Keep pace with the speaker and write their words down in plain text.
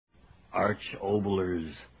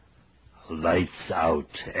Arch-oboblers. Lights out,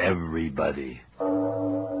 everybody.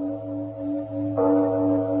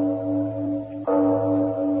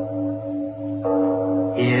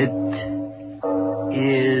 It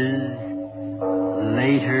is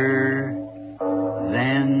later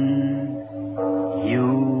than you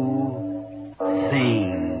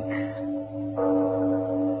think.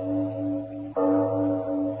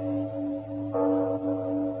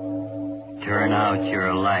 Turn out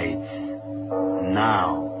your lights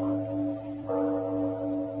now.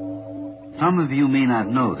 Some of you may not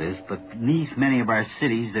know this, but beneath many of our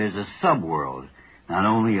cities there's a subworld, not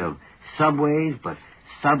only of subways, but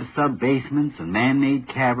sub-basements and man-made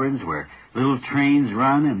caverns where little trains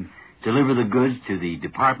run and deliver the goods to the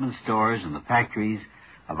department stores and the factories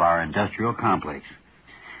of our industrial complex.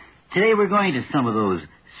 Today we're going to some of those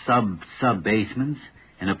sub-basements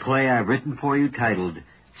in a play I've written for you titled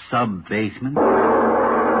Subbasement.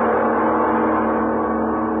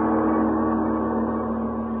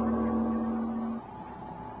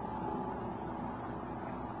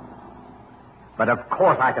 But of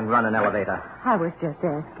course I can run an elevator. I was just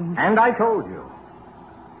asking. And I told you.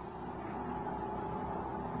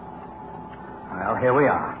 Well, here we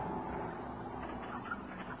are.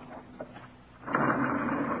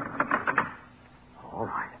 All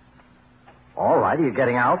right. All right, are you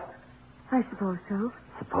getting out? I suppose so.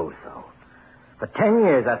 Suppose so. For 10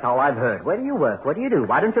 years, that's all I've heard. Where do you work? What do you do?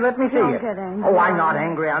 Why don't you let me see Don't you? get angry. Oh, I'm not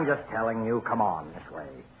angry. I'm just telling you. Come on, this way.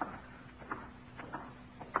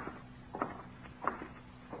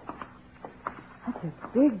 That's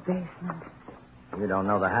a big basement. You don't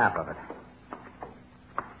know the half of it.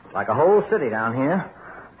 Like a whole city down here.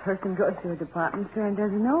 A person goes to a department store and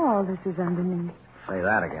doesn't know all this is underneath. Say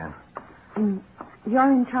that again. And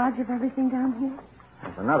you're in charge of everything down here?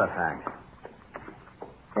 That's another fact.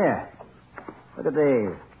 Here. Look at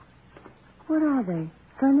these. What are they?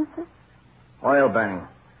 Furnaces? Oil burning.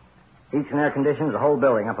 Heats and air conditions the whole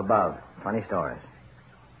building up above. 20 stories.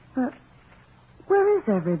 But where is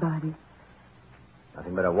everybody?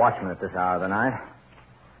 Nothing but a watchman at this hour of the night.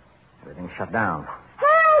 Everything's shut down.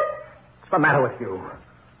 What's the matter with you?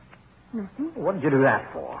 Nothing. What did you do that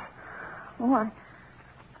for? Oh,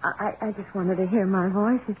 I just wanted to hear my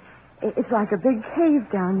voice. It's like a big cave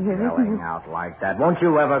down here, isn't Yelling it? out like that. Won't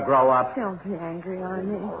you ever grow up? Don't be angry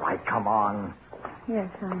on me. All right, come on. Yes,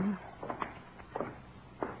 honey.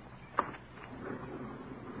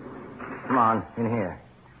 Come on, in here.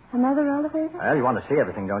 Another elevator? Well, you want to see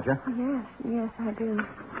everything, don't you? Yes, I do.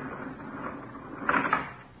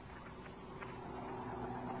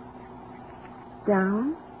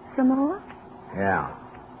 Down some more? Yeah.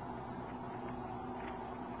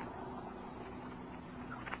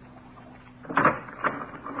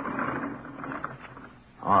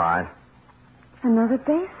 All right. Another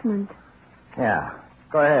basement. Yeah.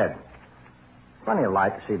 Go ahead. Plenty of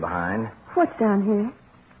light to see behind. What's down here?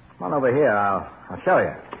 Come on over here. I'll show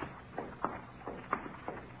you.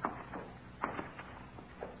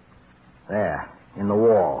 There, in the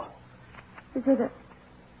wall. Is it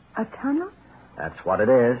a tunnel? That's what it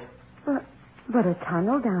is. But a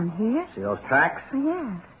tunnel down here? See those tracks?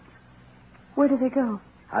 Yes. Where do they go?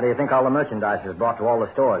 How do you think all the merchandise is brought to all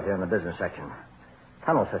the stores here in the business section?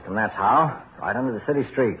 Tunnel system, that's how. Right under the city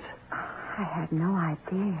streets. I had no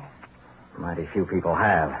idea. Mighty few people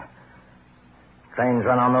have. Trains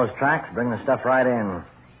run on those tracks, bring the stuff right in.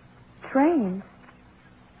 Trains?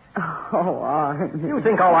 Oh, Arnie. You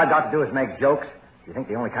think all I got to do is make jokes? You think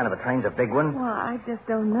the only kind of a train's a big one? Well, I just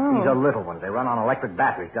don't know. These are little ones. They run on electric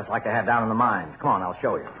batteries, just like they have down in the mines. Come on, I'll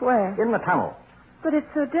show you. Where? In the tunnel. But it's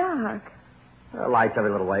so dark. There are lights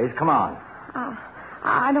every little ways. Come on.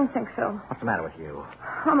 I don't think so. What's the matter with you?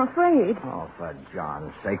 I'm afraid. Oh, for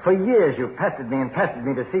John's sake. For years you've pestered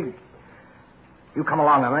me to see... You come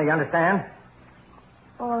along, Emma. You understand?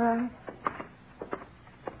 All right.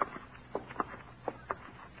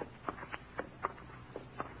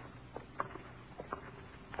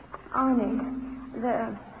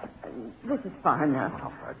 Arnie, this is far enough.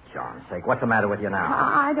 Oh, for John's sake. What's the matter with you now?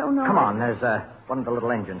 I don't know. Come on. There's one of the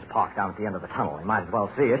little engines parked down at the end of the tunnel. You might as well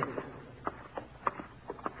see it.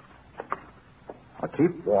 Well,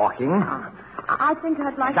 keep walking. I think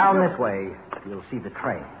I'd like Down to... this way. You'll see the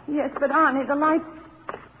train. Yes, but Arnie, the lights...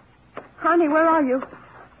 Arnie, where are you?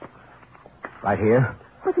 Right here.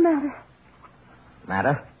 What's the matter?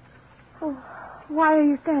 Matter? Oh, why are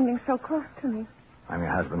you standing so close to me? I'm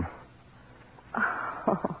your husband.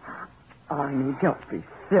 Oh, Arnie, don't be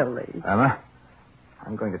silly. Emma,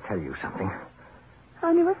 I'm going to tell you something.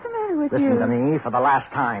 Arnie, what's the matter with you? Listen to me for the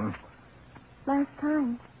last time. Last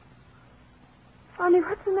time? Arnie,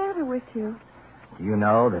 what's the matter with you? Do you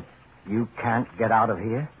know that You can't get out of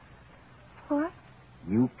here? What?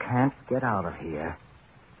 You can't get out of here.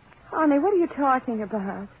 Arnie, what are you talking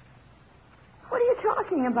about? What are you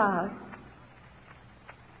talking about?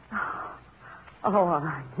 Oh,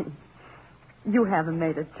 Arnie. You haven't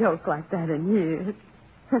made a joke like that in years.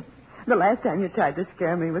 The last time you tried to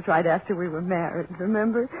scare me was right after we were married,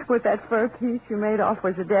 remember? With that fur piece you made off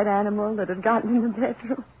was a dead animal that had gotten in the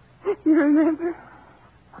bedroom. You remember?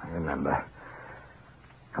 I remember.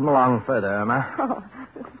 Come along further, Irma. Oh.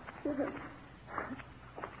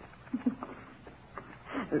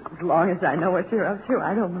 As long as I know what you're up to,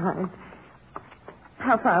 I don't mind.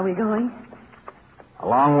 How far are we going? A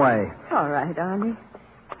long way. All right, Arnie.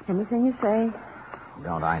 Anything you say.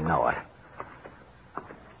 Don't I know it?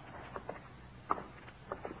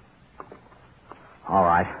 All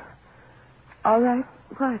right. All right?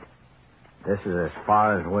 What? This is as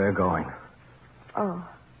far as we're going. Oh.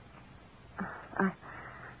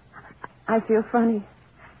 I feel funny.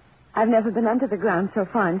 I've never been under the ground so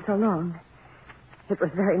far in so long. It was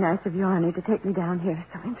very nice of you, Arnie, to take me down here.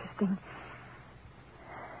 So interesting.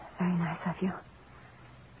 Very nice of you.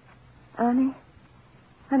 Arnie,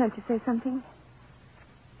 why don't you say something?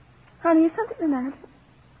 Arnie, is something the matter?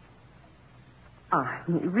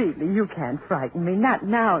 Arnie, really, you can't frighten me. Not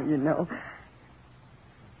now, you know.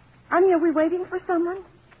 Arnie, are we waiting for someone?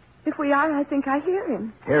 If we are, I think I hear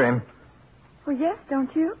him. Hear him? Well, yes,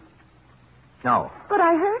 don't you? No. But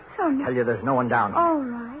I heard someone. Tell you there's no one down here. All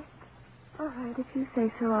right. All right, if you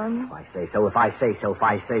say so, Arnie. If I say so, if I say so, if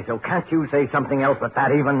I say so. Can't you say something else but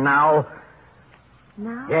that even now?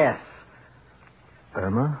 Now? Yes.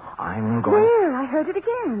 Irma, I'm going... Where? I heard it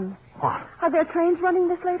again. What? Are there trains running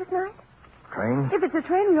this late at night? Train? If it's a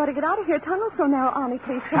train, we ought to get out of here. Tunnel's so narrow, Arnie,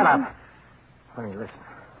 please. Shut up. Let me listen.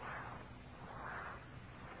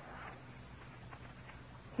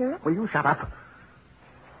 Hear it? Will you shut up?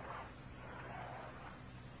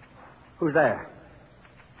 Who's there?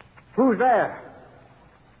 Who's there?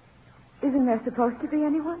 Isn't there supposed to be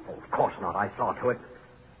anyone? Oh, of course not. I saw to it.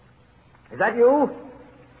 Is that you?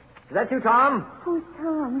 Is that you, Tom? Who's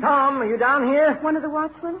Tom? Tom, are you down here? One of the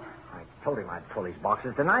watchmen? I told him I'd pull these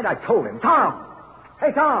boxes tonight. I told him. Tom!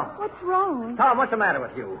 Hey, Tom! What's wrong? Tom, what's the matter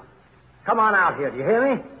with you? Come on out here. Do you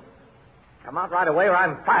hear me? Come out right away or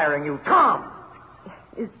I'm firing you. Tom!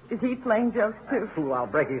 Is he playing jokes, too? Fool, I'll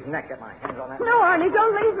break his neck. Get my hands on that. No, Arnie,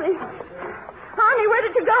 don't leave me. Arnie, where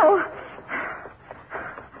did you go?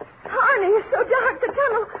 Arnie, it's so dark, the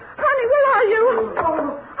tunnel. Arnie, where are you?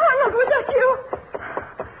 Arnold, was that you?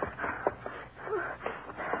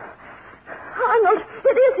 Arnold,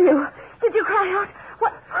 it is you. Did you cry out?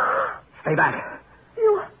 What? Stay back.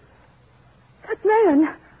 You... That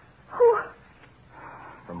man. Who?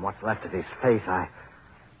 From what's left of his face, I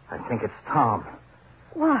think it's Tom.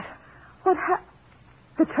 What? What happened?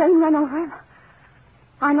 The train ran over him?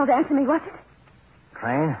 Arnold, answer me, was it?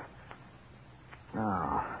 Train?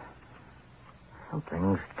 No.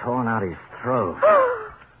 Something's torn out his throat.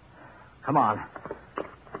 Come on.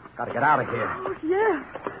 Gotta get out of here. Oh, yes.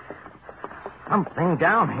 Something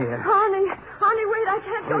down here. Arnie, wait, I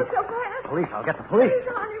can't go so fast. Police, I'll get the police. Please,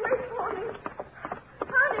 Arnie, wait for me.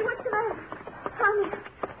 Arnie, what's the matter? Arnie,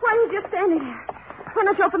 why are you just standing there? Why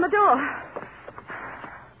don't you open the door?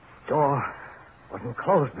 Door wasn't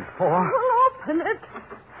closed before. Well, open it.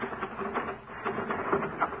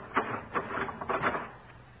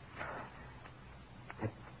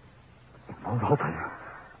 It won't open.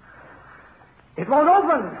 It won't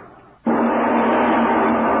open!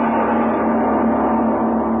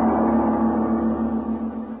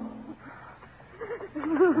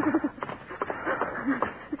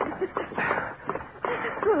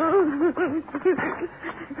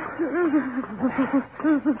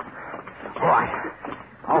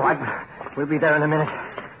 All right. We'll be there in a minute.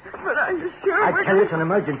 But are you sure? I tell you, it's an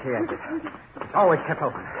emergency exit. It's always kept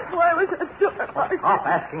open. Why was that door locked? Stop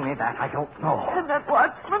asking me that. I don't know. And that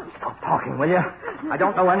watchman? Stop talking, will you? I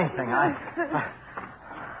don't know anything. Arnie,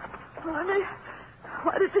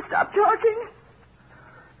 why did you stop talking?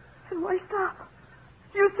 And why stop?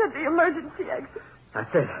 You said the emergency exit.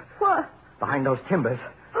 That's it. What? Behind those timbers.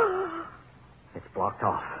 It's blocked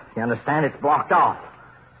off. You understand? It's blocked off.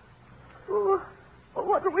 Oh, well,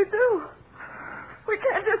 what do we do? We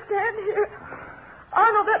can't just stand here.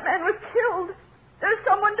 Arnold, that man was killed. There's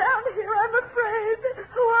someone down here. I'm afraid.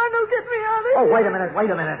 Oh, Arnold, get me out of here. Oh, wait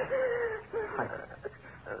a minute.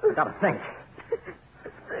 I gotta think.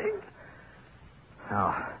 Think?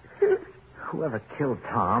 Now, whoever killed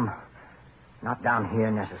Tom, not down here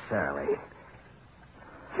necessarily.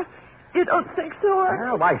 You don't think so,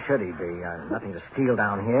 Arnold? Well, why should he be? Nothing to steal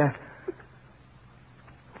down here.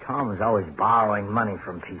 Tom was always borrowing money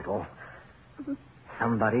from people.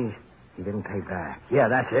 Somebody he didn't pay back. Yeah,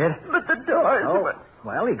 that's it. But the doors... Oh,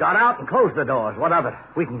 well, he got out and closed the doors. What of it?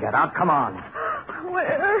 We can get out. Come on.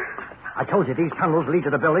 Where? I told you these tunnels lead to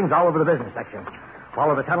the buildings all over the business section.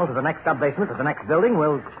 Follow the tunnel to the next sub-basement, to the next building.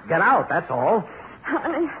 We'll get out, that's all.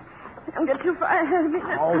 Honey, don't get too far ahead of me this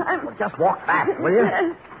time. Well, just walk fast, will you?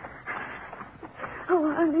 Yes.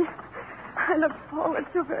 Oh, honey, I look forward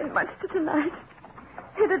so very much to tonight.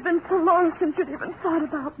 It had been so long since you'd even thought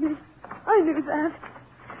about me. I knew that.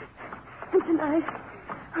 And tonight,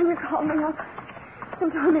 when you called me up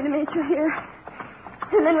and told me to meet you here,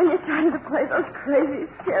 and then when you started to play those crazy,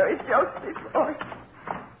 scary jokes before,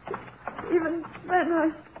 even then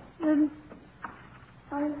I didn't.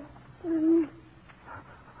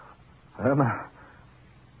 Irma,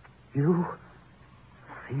 you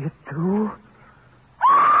see it too?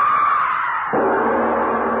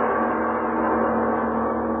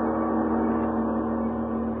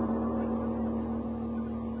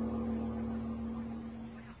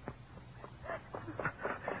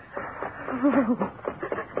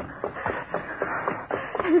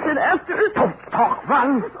 Is it after us? Don't talk,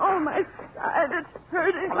 run. Oh, my side, it's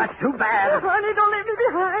hurting. Well, that's too bad. Honey, don't leave me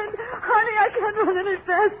behind. Honey, I can't run any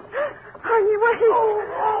fast. Honey, wait.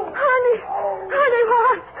 Honey. Honey,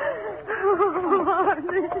 what? Oh,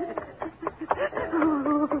 honey.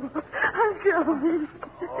 Oh, I'm going.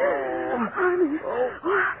 Honey.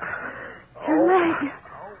 What? Your leg.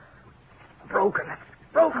 Broken.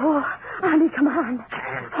 Broken. Oh, honey, come on.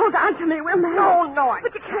 Hold on to me. We'll manage. No,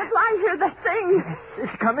 But you can't lie here. That thing.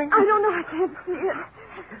 It's coming. I don't know. I can't see it.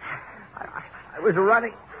 I was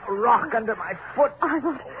running. A rock under my foot. I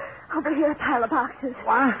will. Over here, a pile of boxes.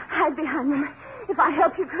 What? Hide behind them. If I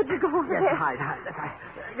help you, could you go over Yes, there? hide.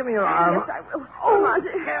 Give me your arm. Yes, I will. Come on.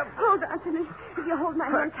 careful. Hold on to me. If you hold my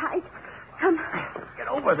hand tight. Come. Get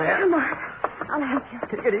over there. Come on. I'll help you.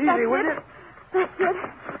 Take it easy, That's will it. you? That's it.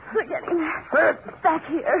 We're getting there. Hurt. Back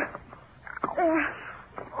here. There.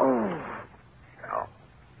 Oh.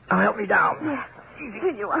 Now help me down. There.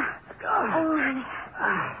 Here you are. Oh, honey.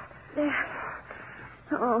 There.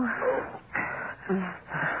 Oh.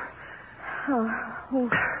 Oh.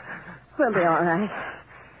 We'll be all right.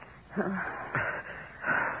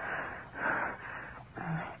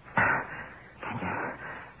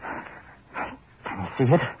 Can you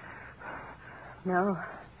see it? No.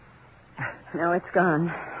 No, it's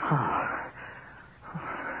gone. Oh.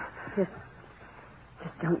 Just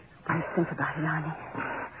don't think about it, Arnie.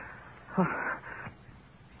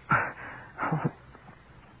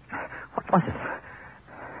 What was it?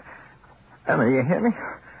 Emma, do you hear me?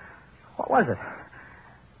 What was it?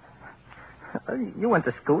 You went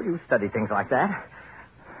to school. You studied things like that.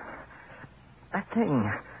 That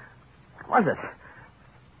thing. What was it?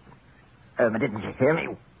 Irma, didn't you hear me?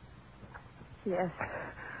 Yes.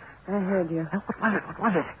 I heard you. What was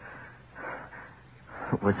it?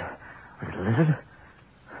 What was it? Was it a lizard?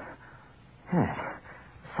 Yes.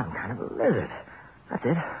 Some kind of a lizard. That's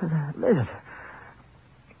it. It was a lizard.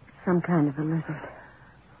 Some kind of a lizard.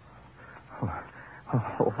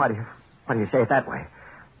 Why do you say it that way?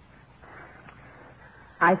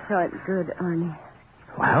 I saw it good, Arnie.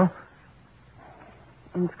 Well?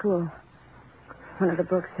 In school. One of the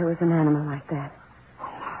books, there was an animal like that.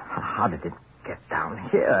 How did it get down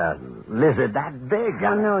here? A lizard that big?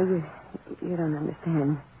 Oh, no, you don't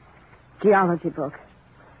understand. Geology book.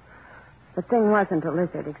 The thing wasn't a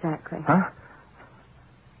lizard exactly. Huh?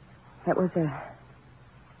 It was a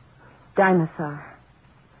dinosaur.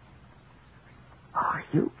 Are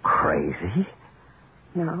you crazy?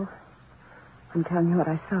 No. I'm telling you what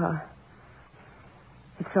I saw.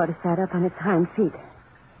 It sort of sat up on its hind feet.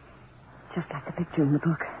 Just like the picture in the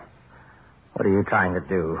book. What are you trying to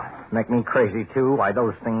do? Make me crazy, too? Why,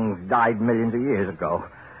 those things died millions of years ago.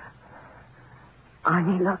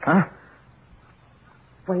 Arnie, look. Huh?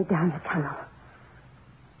 Way down the tunnel.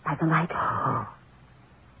 By the light. Oh.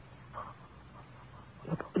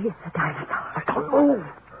 It is a dinosaur. Don't move.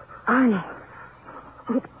 Arnie,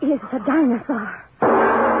 it is a dinosaur.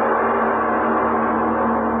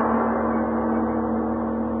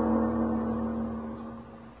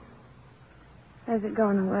 Has it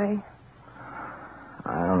gone away?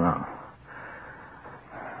 I don't know.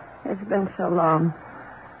 It's been so long.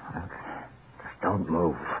 Just don't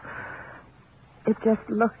move. It just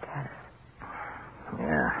looked at us.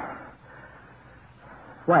 Yeah.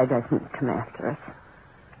 Why doesn't it come after us?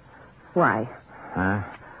 Why? Huh?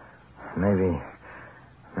 Maybe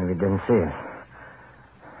it didn't see us.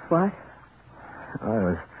 What? Oh,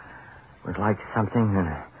 it was like something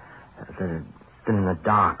that had been in the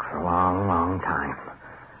dark for a long, long time.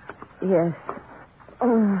 Yes.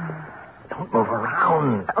 Oh. Don't move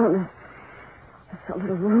around. Oh, there's so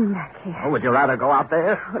little room back here. Oh, would you rather go out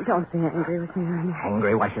there? Oh, don't be angry with me, Ernie.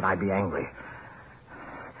 Angry? Why should I be angry?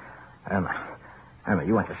 Irma,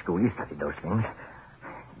 you went to school. You studied those things.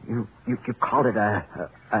 You called it a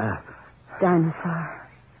dinosaur.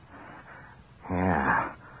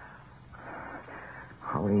 Yeah.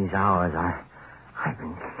 All these hours I've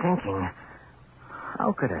been thinking,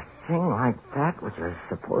 how could a thing like that, which was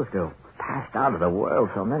supposed to have passed out of the world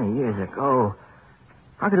so many years ago,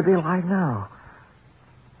 how could it be alive now?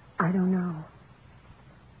 I don't know.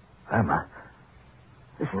 Irma,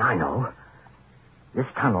 listen, I know. This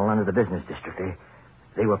tunnel under the business district,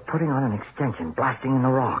 they were putting on an extension, blasting in the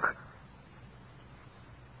rock.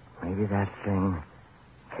 Maybe that thing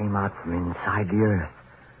came out from inside the earth.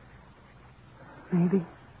 Maybe.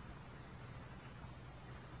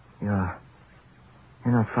 You're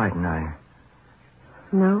not frightened, are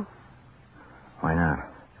you? No. Why not?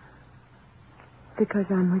 Because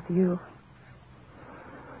I'm with you.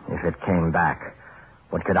 If it came back,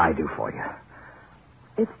 what could I do for you?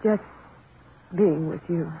 It's just being with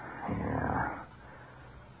you. Yeah.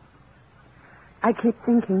 I keep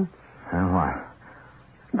thinking. What?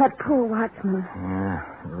 That poor watchman. Yeah,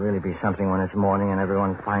 it'll really be something when it's morning and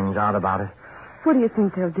everyone finds out about it. What do you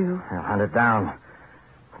think they'll do? They'll hunt it down.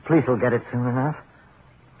 The police will get it soon enough.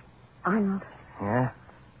 Arnold. Yeah?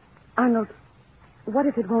 Arnold, what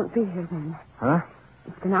if it won't be here then? Huh?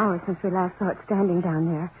 It's been hours since we last saw it standing down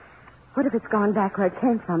there. What if it's gone back where it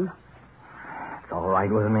came from? It's all right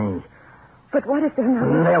with me. But what if they're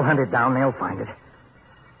not... They'll hunt it down. They'll find it.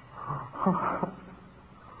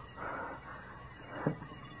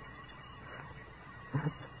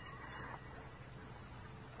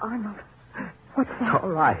 Arnold, what's that? It's all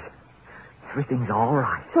right. Everything's all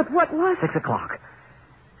right. But what was... 6 o'clock.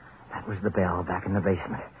 That was the bell back in the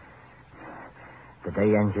basement. The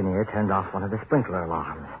day engineer turned off one of the sprinkler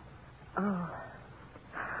alarms. Oh.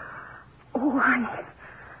 Oh, honey.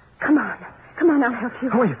 Come on. Come on, I'll help you.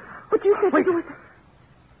 Wait. But you said Wait. it was...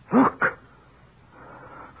 Look.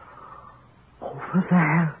 Over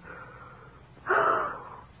there.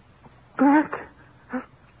 Back.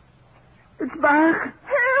 It's back.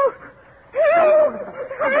 Help! Help!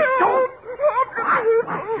 Don't.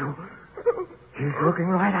 He's looking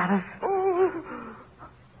right at us.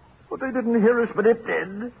 Well, they didn't hear us, but it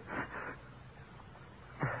did.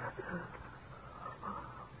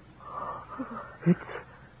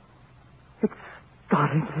 It's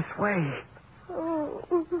starting this way.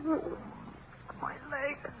 My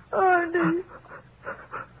leg. Arnie.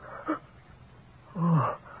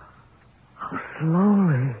 Oh, how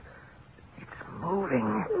slowly it's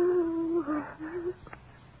moving.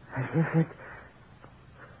 As if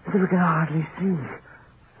we can hardly see.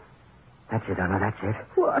 That's it, Anna, that's it.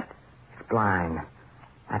 What? It's blind.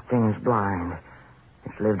 That thing's blind.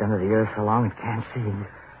 It's lived under the earth so long it can't see.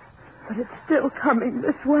 But it's still coming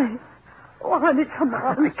this way. Oh, honey, come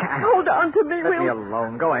on. I can't. Hold on to me, Let will me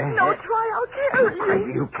alone. Go ahead. No, try. I'll carry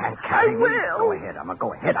you. You can't carry I me. will. Go ahead, Emma.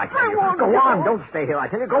 Go ahead. I tell you. won't Go go. on. Don't stay here. I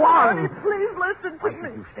tell you. Go on. Honey, please listen to Why me.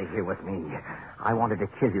 should you stay here with me? I wanted to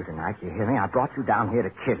kill you tonight. You hear me? I brought you down here to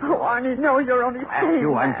kill you. Oh, Arnie, no, you're only saying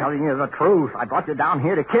You, I'm that. telling you the truth. I brought you down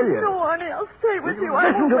here to kill you. No, Arnie, I'll stay with you. I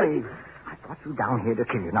Listen won't to let me. you- I brought you down here to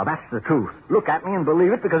kill you. Now, that's the truth. Look at me and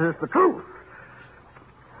believe it because it's the truth.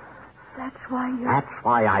 That's why you... That's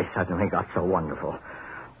why I suddenly got so wonderful.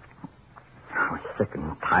 I was sick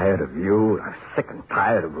and tired of you. I was sick and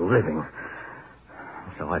tired of living.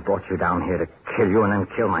 So I brought you down here to kill you and then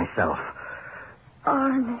kill myself.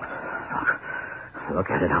 Arnie. Look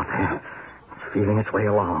at it out there. It's feeling its way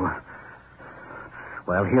along.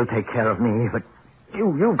 Well, he'll take care of me, but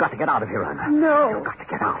you've got to get out of here, Irma. No. You've got to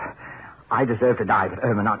get out. I deserve to die, but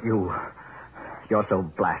Irma, not you. You're so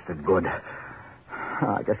blasted good.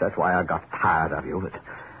 I guess that's why I got tired of you, but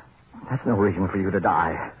that's no reason for you to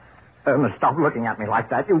die. Irma, stop looking at me like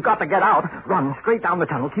that. You've got to get out. Run straight down the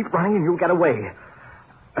tunnel. Keep running and you'll get away.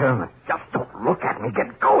 Irma, just don't look at me.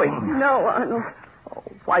 Get going. No, Arnold. Oh,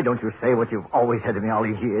 why don't you say what you've always said to me all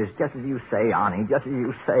these years? Just as you say, Arnie. Just as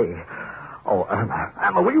you say. Oh,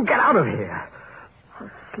 Irma, will you get out of here? How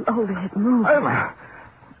slowly it moves. Irma.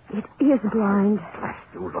 It is blind. Bless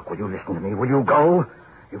you. Look, will you listen to me? Will you go?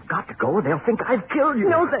 You've got to go. They'll think I've killed you.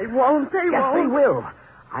 No, they won't. They Yes, won't. they will.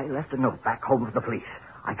 I left a note back home for the police.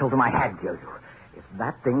 I told them I had killed you. If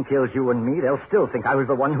that thing kills you and me, they'll still think I was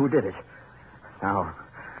the one who did it. Now,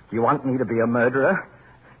 do you want me to be a murderer?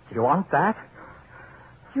 Do you want that?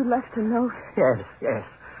 You left a note. Yes.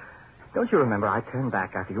 Don't you remember I turned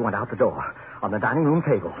back after you went out the door on the dining room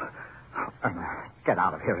table? Get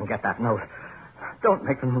out of here and get that note. Don't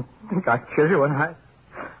make them think I killed you and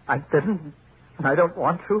I didn't, and I don't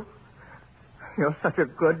want to. You're such a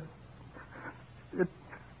good...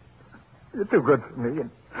 You're too good for me. And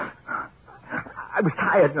I was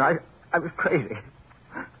tired, and I was crazy.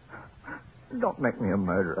 Don't make me a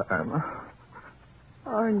murderer, Irma.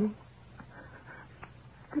 Arnie.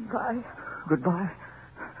 Goodbye. Goodbye?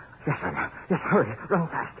 Yes, Irma. Yes, hurry. Run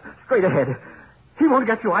fast. Straight ahead. He won't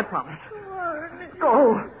get you, I promise. Arnie.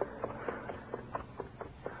 Go.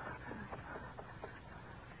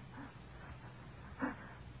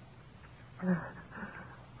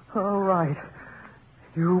 All right.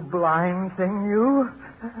 You blind thing, you.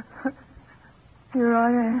 Here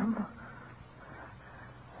I am.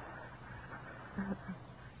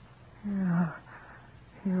 Yeah.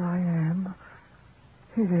 Here I am.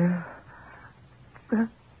 Here.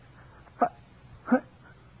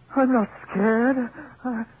 I'm not scared.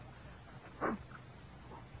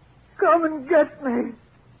 Come and get me.